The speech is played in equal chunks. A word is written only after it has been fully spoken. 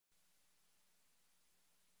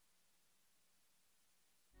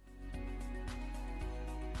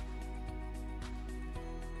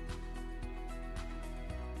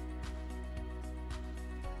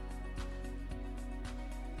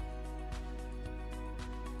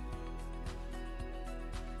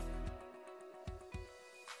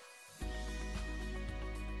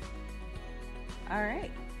All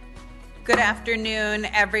right. Good afternoon,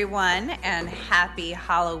 everyone, and happy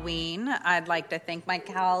Halloween. I'd like to thank my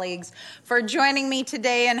colleagues for joining me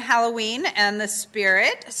today in Halloween and the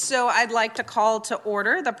spirit. So I'd like to call to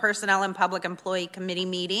order the Personnel and Public Employee Committee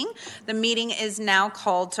meeting. The meeting is now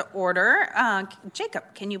called to order.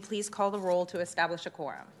 Jacob, can you please call the roll to establish a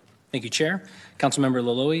quorum? Thank you, Chair. Councilmember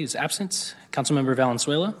Laloy is absent. Councilmember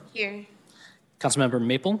Valenzuela. Here. Councilmember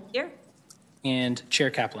Maple. Here. And Chair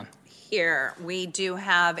Kaplan. Here. We do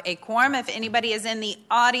have a quorum. If anybody is in the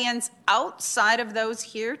audience outside of those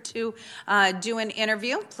here to do an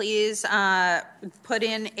interview, please put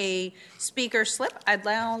in a speaker slip. I'd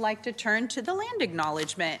now like to turn to the land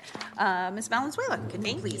acknowledgement. Ms. Valenzuela, can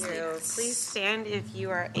you please lead us? Please stand if you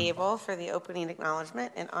are able for the opening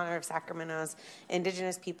acknowledgement in honor of Sacramento's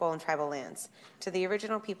indigenous people and tribal lands. To the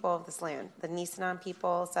original people of this land, the Nisenan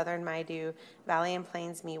people, Southern Maidu, Valley and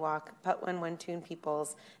Plains Miwok, Patwin Wentun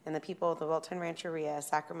peoples, and the people of the Wilton Rancheria,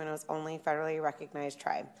 Sacramento's only federally recognized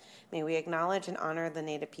tribe. May we acknowledge and honor the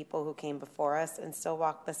Native people who came before us and still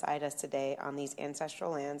walk beside us today on these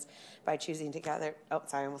ancestral lands by choosing to gather,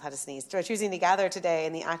 I almost had to sneeze, by choosing to gather today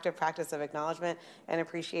in the active practice of acknowledgement and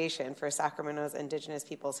appreciation for Sacramento's indigenous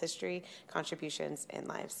people's history, contributions, and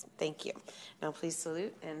lives. Thank you. Now please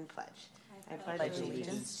salute and pledge. I pledge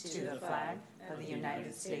allegiance to the flag of the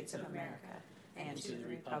United States of America and to the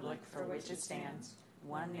republic for which it stands,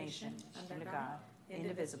 one nation, under God,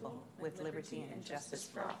 indivisible, with liberty and justice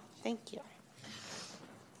for all. Thank you.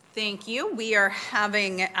 Thank you. We are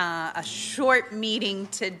having a short meeting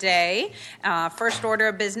today. First order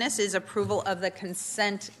of business is approval of the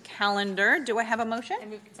consent calendar. Do I have a motion? I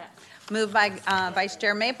move consent. Moved by Vice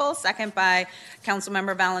Chair Maple, second by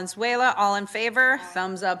Councilmember Valenzuela. All in favor? Aye.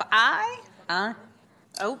 Thumbs up, aye.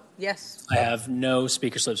 Oh, yes. I have no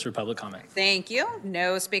speaker slips for public comment. Thank you.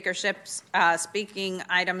 No speakerships, speaking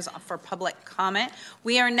items for public comment.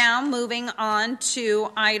 We are now moving on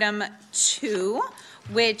to item 2,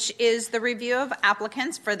 which is the review of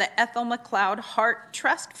applicants for the Ethel McLeod Hart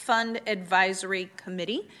Trust Fund Advisory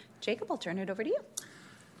Committee. Jacob, I'll turn it over to you.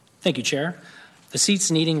 Thank you, Chair. The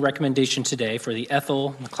seats needing recommendation today for the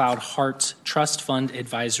Ethel McLeod Hart Trust Fund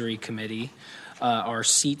Advisory Committee are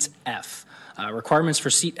seat F. Requirements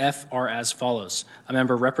for seat F are as follows. A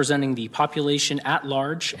member representing the population at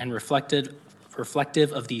large and reflective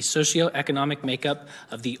of the socioeconomic makeup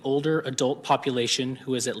of the older adult population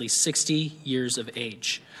who is at least 60 years of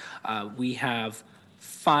age. We have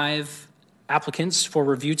 5 applicants for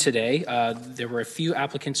review today. There were a few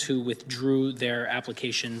applicants who withdrew their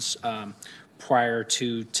applications prior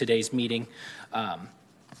to today's meeting.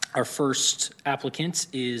 Our first applicant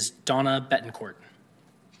is Donna Betancourt.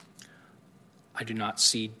 I do not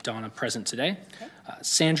see Donna present today. Okay.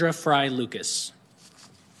 Sandra Fry Lucas.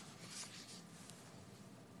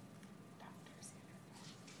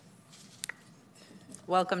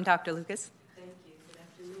 Welcome, Dr. Lucas. Thank you. Good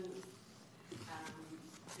afternoon.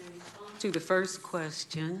 In response to the first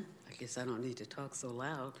question, I guess I don't need to talk so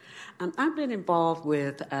loud. I've been involved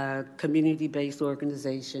with community-based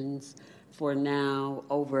organizations for now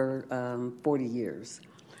over 40 years.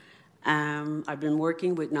 I've been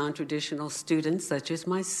working with non-traditional students such as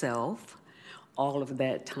myself all of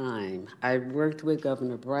that time. I worked with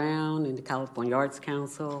Governor Brown and the California Arts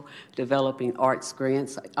Council, developing arts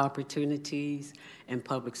grants opportunities in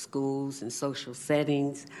public schools and social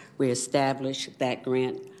settings. We established that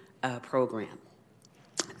grant program.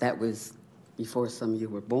 That was before some of you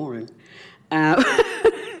were born.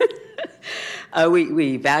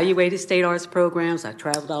 We evaluated state arts programs. I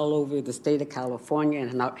traveled all over the state of California and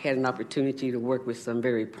had an opportunity to work with some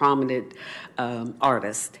very prominent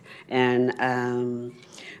artists. And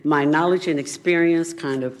my knowledge and experience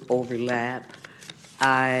kind of overlap.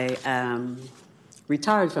 I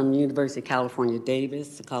retired from the University of California,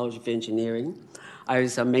 Davis, the College of Engineering. I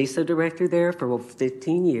was a MESA director there for over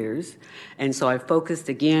 15 years, and so I focused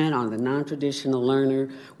again on the non-traditional learner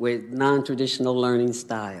with non-traditional learning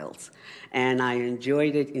styles. And I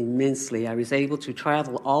enjoyed it immensely. I was able to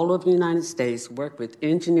travel all over the United States, work with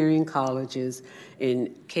engineering colleges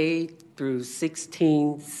in K through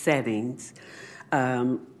 16 settings,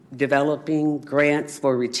 developing grants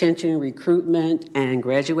for retention, recruitment, and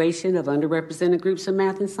graduation of underrepresented groups in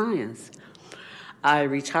math and science. I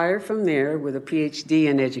retired from there with a PhD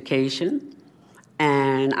in education,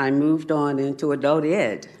 and I moved on into adult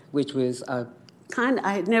ed, which was I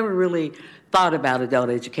had never really thought about adult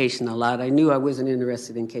education a lot. I knew I wasn't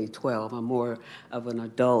interested in K-12. I'm more of an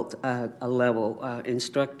adult level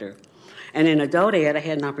instructor. And in adult ed, I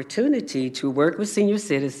had an opportunity to work with senior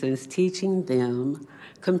citizens, teaching them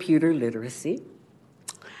computer literacy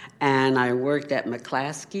And I worked at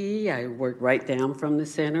McClaskey. I worked right down from the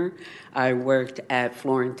center. I worked at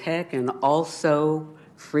Florence Tech and also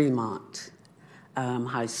Fremont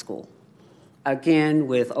High School. Again,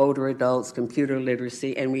 with older adults, computer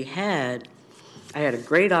literacy, and I had a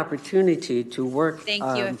great opportunity to work. Thank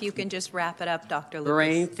you. If you can just wrap it up, Dr. Lucas.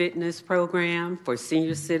 Brain fitness program for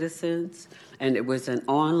senior citizens, and it was an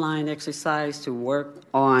online exercise to work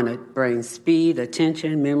on brain speed,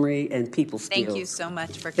 attention, memory, and people skills. Thank you so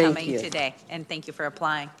much for coming today, and thank you for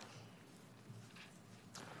applying.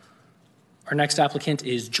 Our next applicant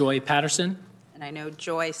is Joy Patterson. And I know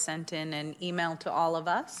Joy sent in an email to all of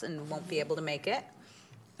us and won't be able to make it.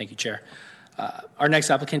 Thank you, Chair. Our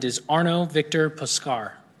next applicant is Arno Victor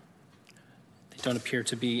Poscar. They don't appear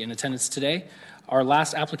to be in attendance today. Our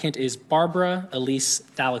last applicant is Barbara Elise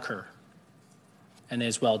Thalaker, and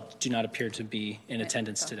as well do not appear to be in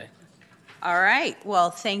attendance today. All right. Well,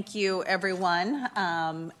 thank you, everyone.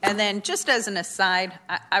 And then just as an aside,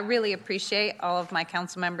 I really appreciate all of my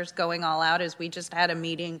council members going all out as we just had a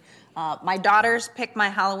meeting. My daughters pick my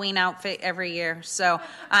Halloween outfit every year, so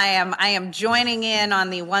I am joining in on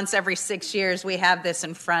the once every 6 years we have this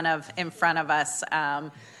in front of us.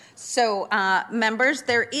 So, members,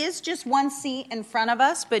 there is just one seat in front of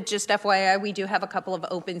us, but just FYI, we do have a couple of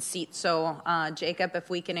open seats. So, Jacob,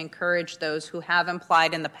 if we can encourage those who have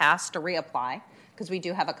applied in the past to reapply, because we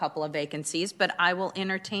do have a couple of vacancies, but I will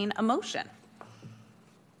entertain a motion.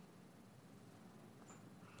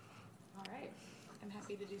 All right. I'm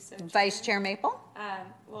happy to do so. Vice Chair Maple?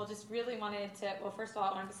 Well, just really wanted to, well, first of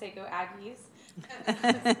all, I wanted to say go Aggies.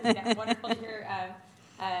 Yeah, wonderful to hear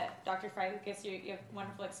Dr. Freilucas, you have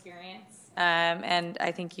wonderful experience, and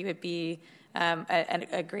I think you would be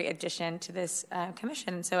a great addition to this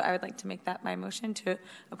commission. So I would like to make that my motion to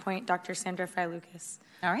appoint Dr. Sandra Freilucas.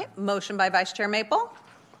 All right. Motion by Vice Chair Maple.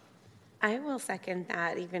 I will second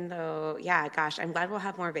that, even though, yeah, gosh, I'm glad we'll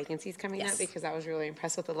have more vacancies coming up because I was really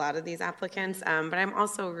impressed with a lot of these applicants. But I'm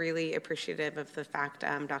also really appreciative of the fact,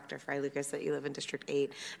 Dr. Freilucas, that you live in District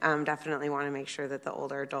 8. Definitely want to make sure that the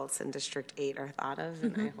older adults in District 8 are thought of,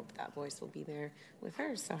 and I hope that voice will be there with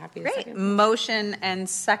her. So happy to second. Motion and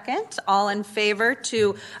second. All in favor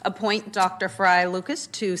to appoint Dr.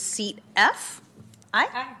 Freilucas to seat F? Aye.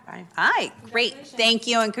 Aye. Aye. Great. Thank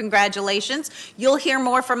you and congratulations. You'll hear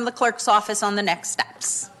more from the clerk's office on the next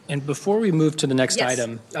steps. And before we move to the next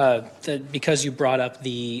item, because you brought up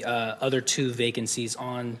the other two vacancies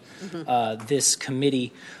on this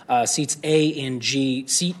committee, seats A and G.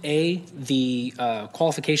 Seat A, the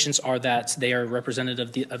qualifications are that they are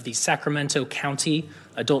representative of the Sacramento County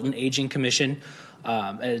Adult and Aging Commission,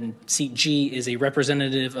 and seat G is a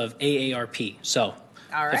representative of AARP. So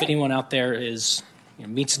if anyone out there is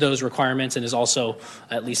meets those requirements and is also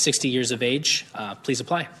at least 60 years of age, please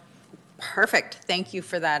apply. Perfect. Thank you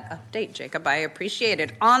for that update, Jacob. I appreciate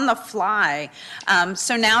it. On the fly.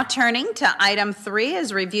 So now turning to item 3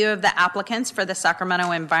 is review of the applicants for the Sacramento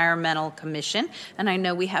Environmental Commission. And I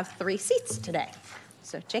know we have 3 seats today.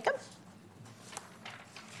 So Jacob.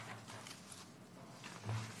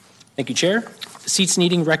 Thank you, Chair. The seats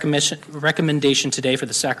needing recommendation today for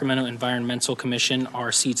the Sacramento Environmental Commission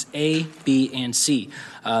are seats A, B, and C.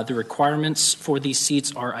 The requirements for these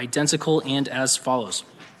seats are identical and as follows.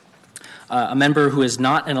 A member who is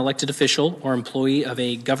not an elected official or employee of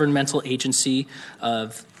a governmental agency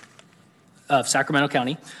of Sacramento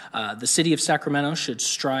County. The City of Sacramento should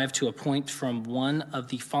strive to appoint from one of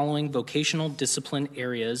the following vocational discipline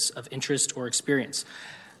areas of interest or experience: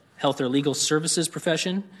 health or legal services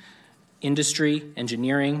profession, industry,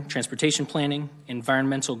 engineering, transportation planning,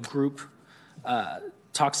 environmental group,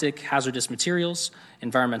 toxic hazardous materials,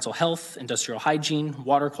 environmental health, industrial hygiene,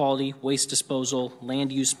 water quality, waste disposal,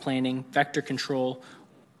 land use planning, vector control,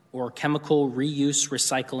 or chemical reuse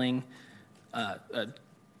recycling,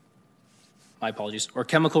 or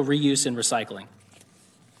chemical reuse and recycling.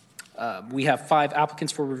 We have 5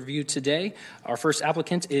 applicants for review today. Our first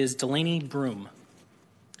applicant is Delaney Broom.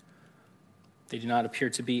 They do not appear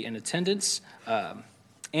to be in attendance.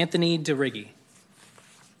 Anthony DeRiggi.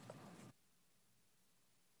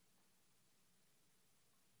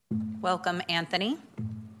 Welcome, Anthony.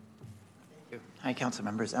 Hi, council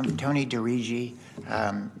members. I'm Tony DeRiggi,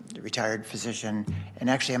 retired physician, and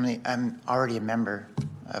actually I'm already a member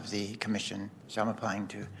of the commission, so I'm applying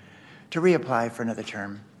to reapply for another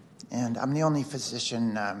term. And I'm the only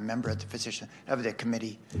physician member of the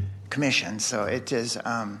commission, so it is.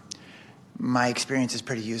 My experience is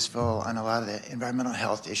pretty useful on a lot of the environmental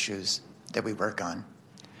health issues that we work on.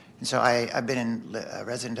 And so I've been a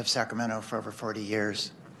resident of Sacramento for over 40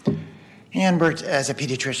 years. and worked as a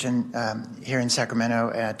pediatrician here in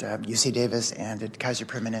Sacramento at UC Davis and at Kaiser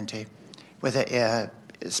Permanente with an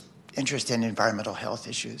interest in environmental health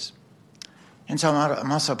issues. And so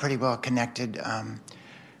I'm also pretty well connected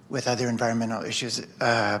with other environmental issues.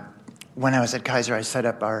 When I was at Kaiser, I set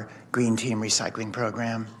up our Green Team recycling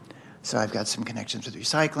program. So I've got some connections with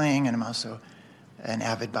recycling, and I'm also an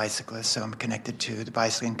avid bicyclist, so I'm connected to the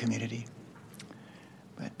bicycling community.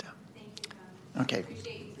 But Thank you, Tom. okay.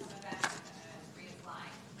 Appreciate you coming back and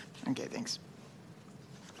reapplying. Okay, thanks.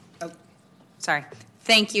 Oh, sorry.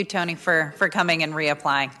 Thank you, Tony, for coming and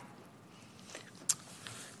reapplying.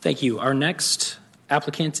 Thank you. Our next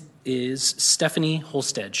applicant is Stephanie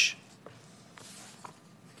Holstedge.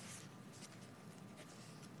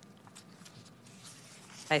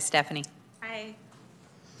 Hi, Stephanie. Hi.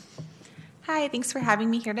 Hi, thanks for having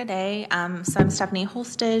me here today. So I'm Stephanie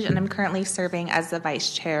Holstedge, and I'm currently serving as the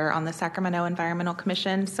Vice Chair on the Sacramento Environmental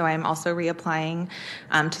Commission, so I'm also reapplying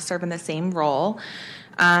to serve in the same role.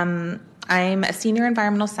 I'm a senior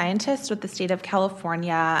environmental scientist with the state of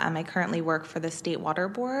California. I currently work for the State Water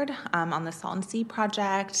Board on the Salton Sea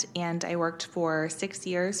Project, and I worked for 6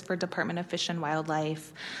 years for Department of Fish and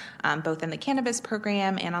Wildlife, both in the cannabis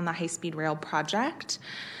program and on the high-speed rail project.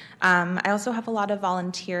 I also have a lot of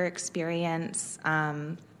volunteer experience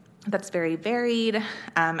that's very varied.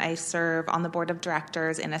 I serve on the board of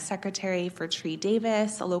directors and as secretary for Tree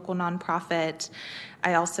Davis, a local nonprofit.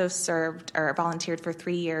 I also served or volunteered for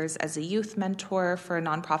 3 years as a youth mentor for a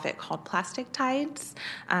nonprofit called Plastic Tides,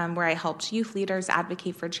 where I helped youth leaders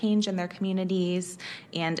advocate for change in their communities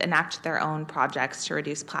and enact their own projects to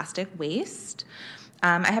reduce plastic waste.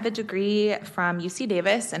 I have a degree from UC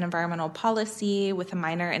Davis in environmental policy with a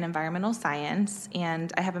minor in environmental science,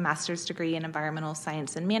 and I have a master's degree in environmental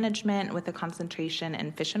science and management with a concentration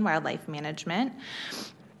in fish and wildlife management.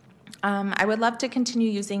 I would love to continue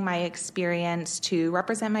using my experience to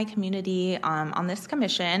represent my community on this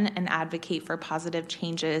commission and advocate for positive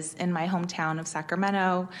changes in my hometown of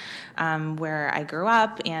Sacramento, where I grew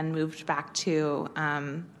up and moved back to.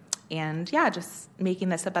 And yeah, just making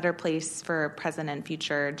this a better place for present and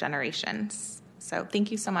future generations. So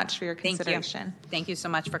thank you so much for your consideration. Thank you so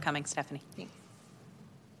much for coming, Stephanie. Thanks.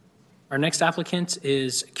 Our next applicant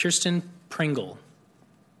is Kirsten Pringle.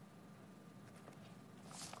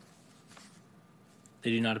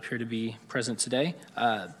 They do not appear to be present today.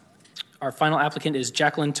 Our final applicant is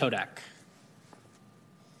Jacqueline Todak.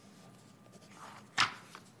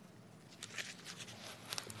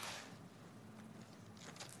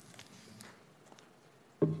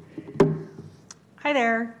 Hi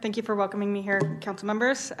there. Thank you for welcoming me here, council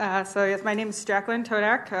members. So yes, my name is Jacqueline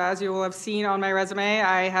Todak. As you will have seen on my resume,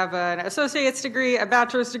 I have an associate's degree, a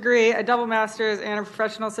bachelor's degree, a double master's, and a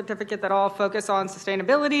professional certificate that all focus on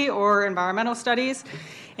sustainability or environmental studies.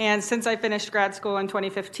 And since I finished grad school in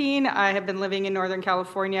 2015, I have been living in Northern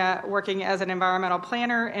California, working as an environmental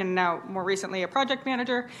planner and now more recently a project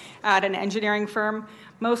manager at an engineering firm,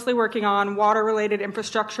 mostly working on water-related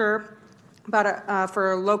infrastructure, but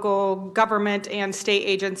for local government and state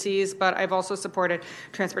agencies, but I've also supported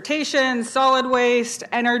transportation, solid waste,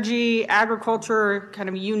 energy, agriculture, kind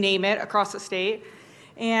of you name it, across the state.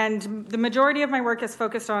 And the majority of my work is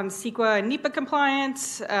focused on CEQA and NEPA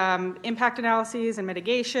compliance, impact analyses and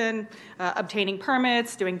mitigation, obtaining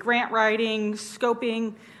permits, doing grant writing,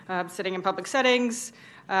 scoping, sitting in public settings,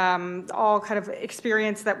 all kind of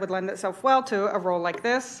experience that would lend itself well to a role like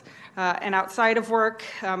this. And outside of work,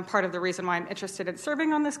 part of the reason why I'm interested in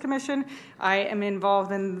serving on this commission, I am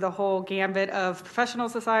involved in the whole gambit of professional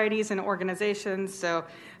societies and organizations. So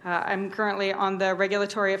I'm currently on the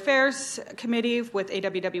Regulatory Affairs Committee with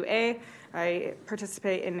AWWA. I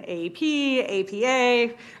participate in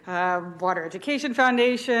AEP, APA, Water Education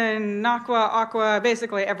Foundation, NACWA, Aqua,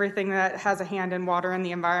 basically everything that has a hand in water and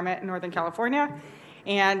the environment in Northern California.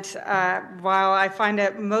 And while I find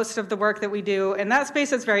that most of the work that we do in that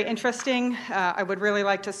space is very interesting, I would really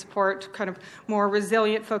like to support kind of more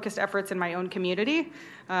resilient focused efforts in my own community,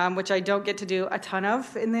 which I don't get to do a ton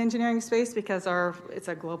of in the engineering space because it's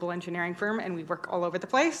a global engineering firm and we work all over the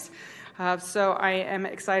place. So I am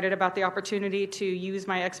excited about the opportunity to use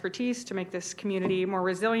my expertise to make this community more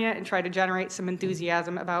resilient and try to generate some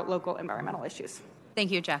enthusiasm about local environmental issues. Thank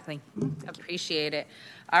you, Jacqueline. Appreciate it.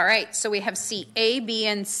 All right, so we have seat A, B,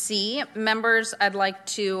 and C. Members, I'd like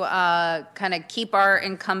to kind of keep our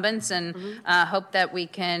incumbents and hope that we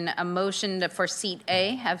can motion for seat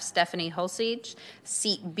A, have Stephanie Holstedge,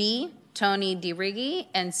 seat B, Tony DiRighi,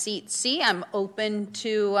 and seat C, I'm open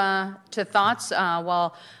to thoughts.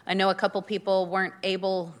 While I know a couple people weren't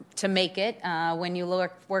able to make it when you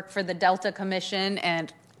work for the Delta Commission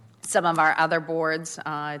and some of our other boards.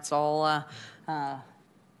 It's all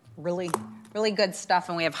really good stuff,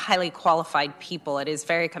 and we have highly qualified people. It is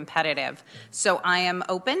very competitive. So I am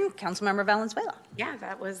open. Councilmember Valenzuela. Yeah,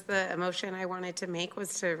 that was the motion I wanted to make,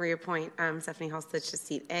 was to reappoint Stephanie Halsted to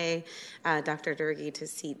seat A, Dr. Durgi to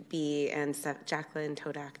seat B, and Jacqueline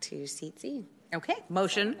Todak to seat C. Okay,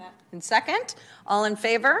 motion and second. All in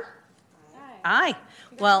favor? Aye.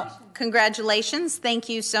 Well, congratulations. Thank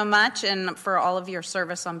you so much, and for all of your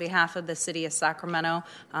service on behalf of the City of Sacramento.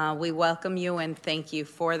 We welcome you and thank you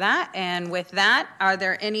for that. And with that, are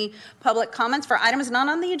there any public comments for items not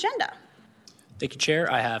on the agenda? Thank you,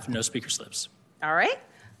 Chair. I have no speaker slips. All right.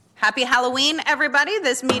 Happy Halloween, everybody.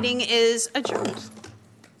 This meeting is adjourned.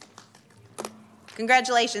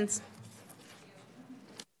 Congratulations.